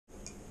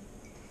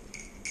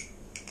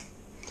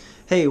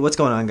Hey, what's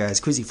going on guys?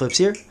 Queasy Flips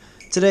here.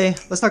 Today,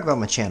 let's talk about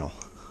my channel.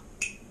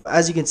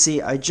 As you can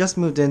see, I just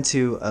moved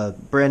into a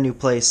brand new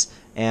place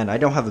and I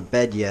don't have a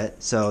bed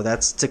yet, so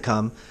that's to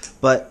come.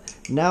 But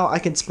now I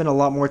can spend a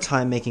lot more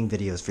time making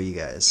videos for you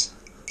guys.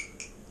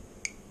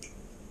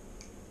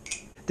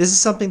 This is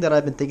something that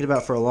I've been thinking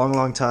about for a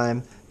long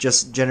time,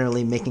 just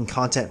generally making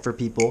content for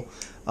people.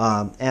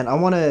 And I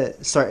want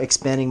to start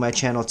expanding my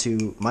channel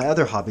to my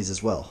other hobbies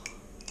as well.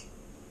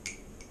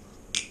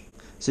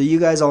 So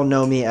you guys all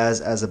know me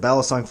as a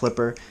battle song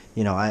flipper.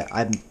 You know,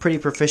 I'm pretty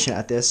proficient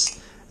at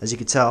this, as you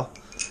can tell.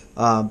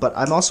 But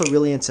I'm also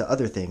really into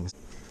other things.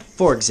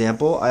 For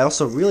example, I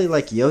also really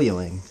like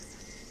yo-yoing.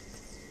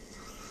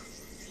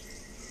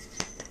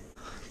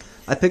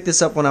 I picked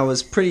this up when I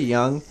was pretty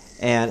young,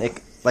 and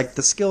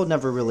the skill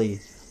never really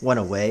went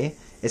away.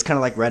 It's kind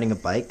of like riding a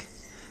bike.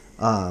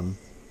 I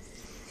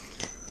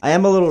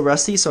am a little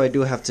rusty, so I do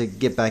have to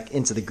get back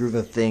into the groove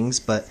of things,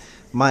 but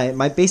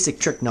my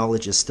basic trick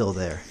knowledge is still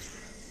there.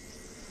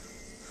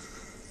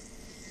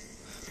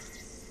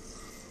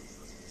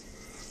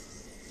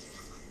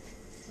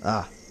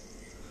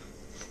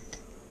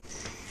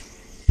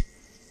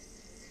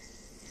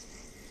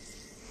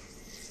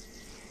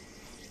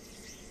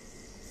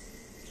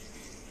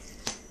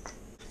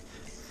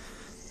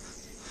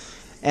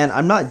 And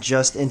I'm not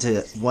just into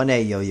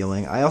 1A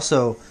yo-yoing, I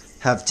also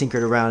have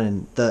tinkered around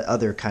in the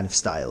other kind of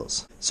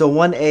styles. So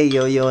 1A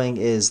yo-yoing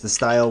is the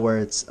style where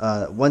it's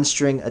one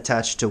string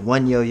attached to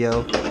one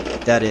yo-yo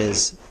that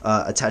is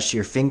attached to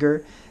your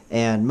finger,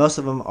 and most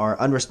of them are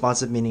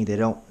unresponsive, meaning they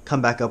don't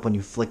come back up when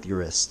you flick your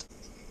wrist.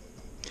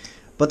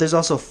 But there's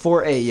also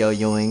 4A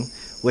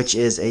yo-yoing, which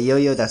is a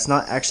yo-yo that's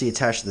not actually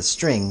attached to the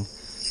string,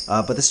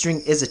 but the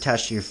string is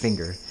attached to your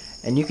finger.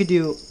 And you could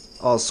do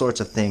all sorts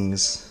of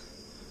things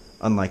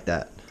unlike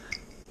that.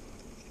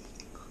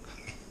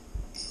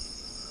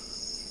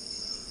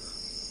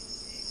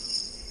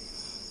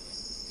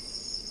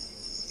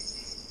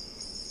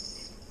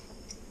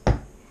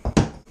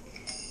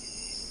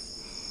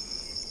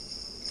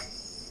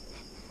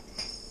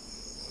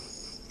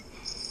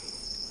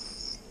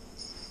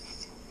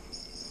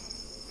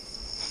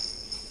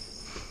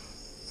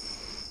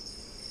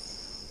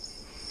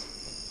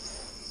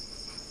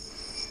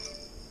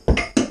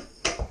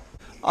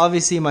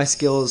 Obviously my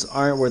skills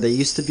aren't where they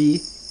used to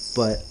be,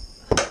 but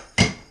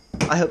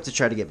I hope to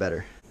try to get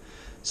better.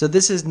 So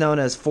this is known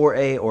as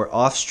 4A or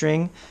off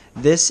string.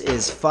 This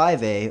is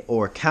 5A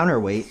or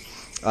counterweight,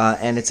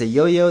 and it's a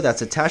yo-yo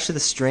that's attached to the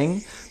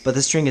string, but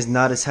the string is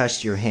not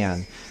attached to your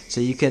hand. So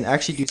you can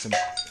actually do some,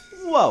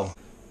 whoa,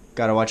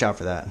 gotta watch out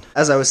for that.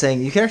 As I was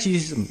saying, you can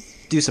actually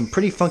do some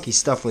pretty funky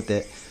stuff with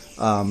it,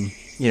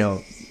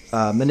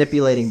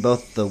 manipulating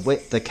both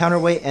the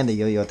counterweight and the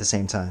yo-yo at the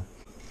same time.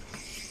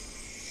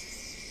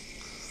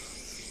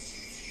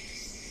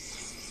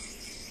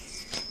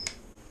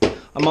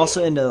 I'm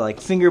also into like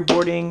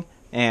fingerboarding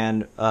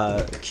and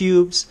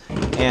cubes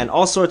and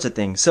all sorts of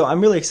things. So I'm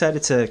really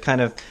excited to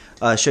kind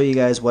of show you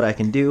guys what I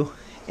can do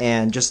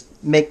and just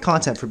make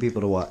content for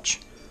people to watch.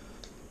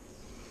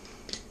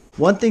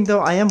 One thing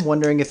though, I am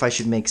wondering if I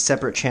should make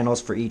separate channels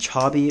for each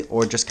hobby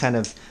or just kind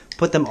of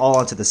put them all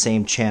onto the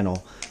same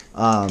channel.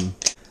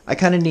 I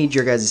kind of need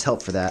your guys'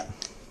 help for that.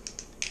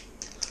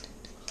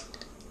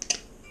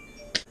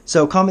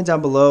 So comment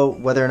down below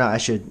whether or not I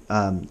should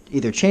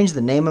either change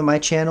the name of my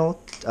channel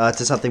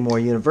to something more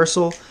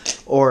universal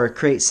or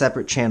create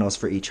separate channels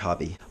for each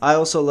hobby. I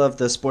also love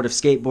the sport of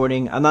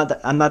skateboarding. I'm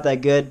not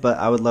that good, but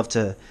I would love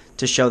to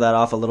show that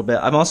off a little bit.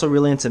 I'm also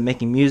really into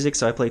making music,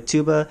 so I play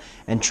tuba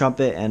and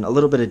trumpet and a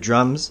little bit of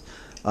drums,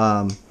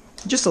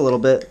 just a little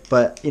bit.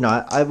 But you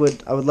know, I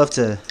would love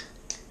to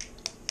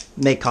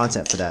make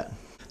content for that.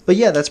 But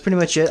yeah, that's pretty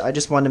much it. I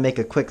just wanted to make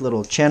a quick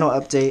little channel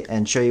update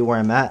and show you where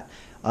I'm at.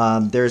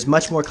 There's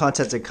much more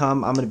content to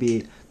come. I'm going to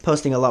be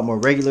posting a lot more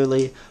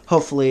regularly,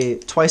 hopefully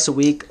twice a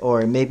week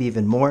or maybe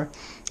even more.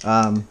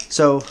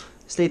 So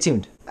stay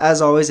tuned.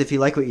 As always, if you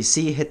like what you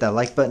see, hit that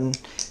like button.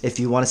 If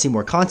you want to see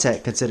more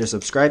content, consider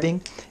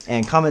subscribing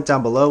and comment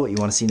down below what you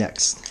want to see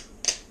next.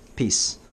 Peace.